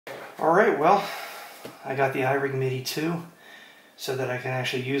Alright, well, I got the iRig Midi 2 so that I can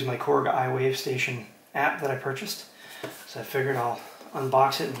actually use my Korg iWavestation app that I purchased. So I figured I'll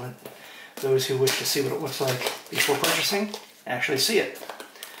unbox it and let those who wish to see what it looks like before purchasing actually see it.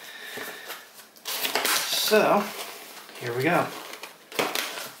 So, here we go.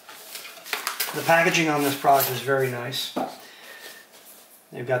 The packaging on this product is very nice.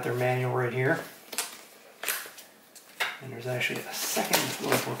 They've got their manual right here. And there's actually a second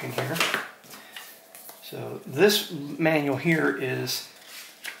little book in here. So this manual here is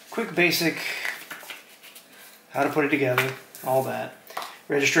quick basic, how to put it together, all that.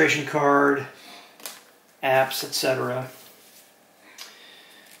 Registration card, apps, etc.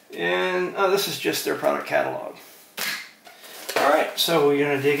 And this is just their product catalog. Alright, so we're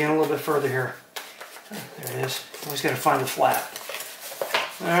going to dig in a little bit further here. There it is. Always got to find the flap.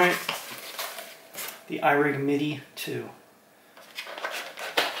 Alright. The iRig Midi 2.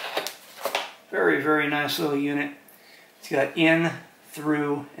 Very, very nice little unit. It's got in,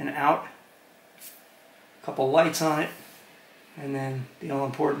 through, and out. A couple lights on it. And then the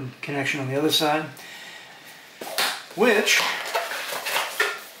all-important connection on the other side. Which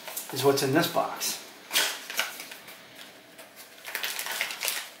is what's in this box.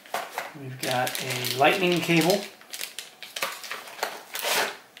 We've got a lightning cable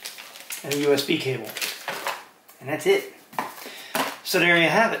and a USB cable. And that's it. So there you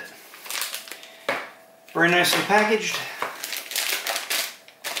have it. Very nicely packaged.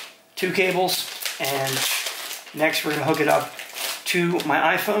 2 cables, and next we're going to hook it up to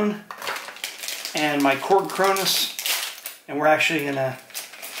my iPhone and my Korg Kronos, and we're actually going to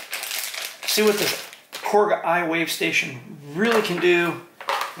see what this Korg iWavestation really can do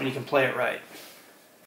when you can play it right.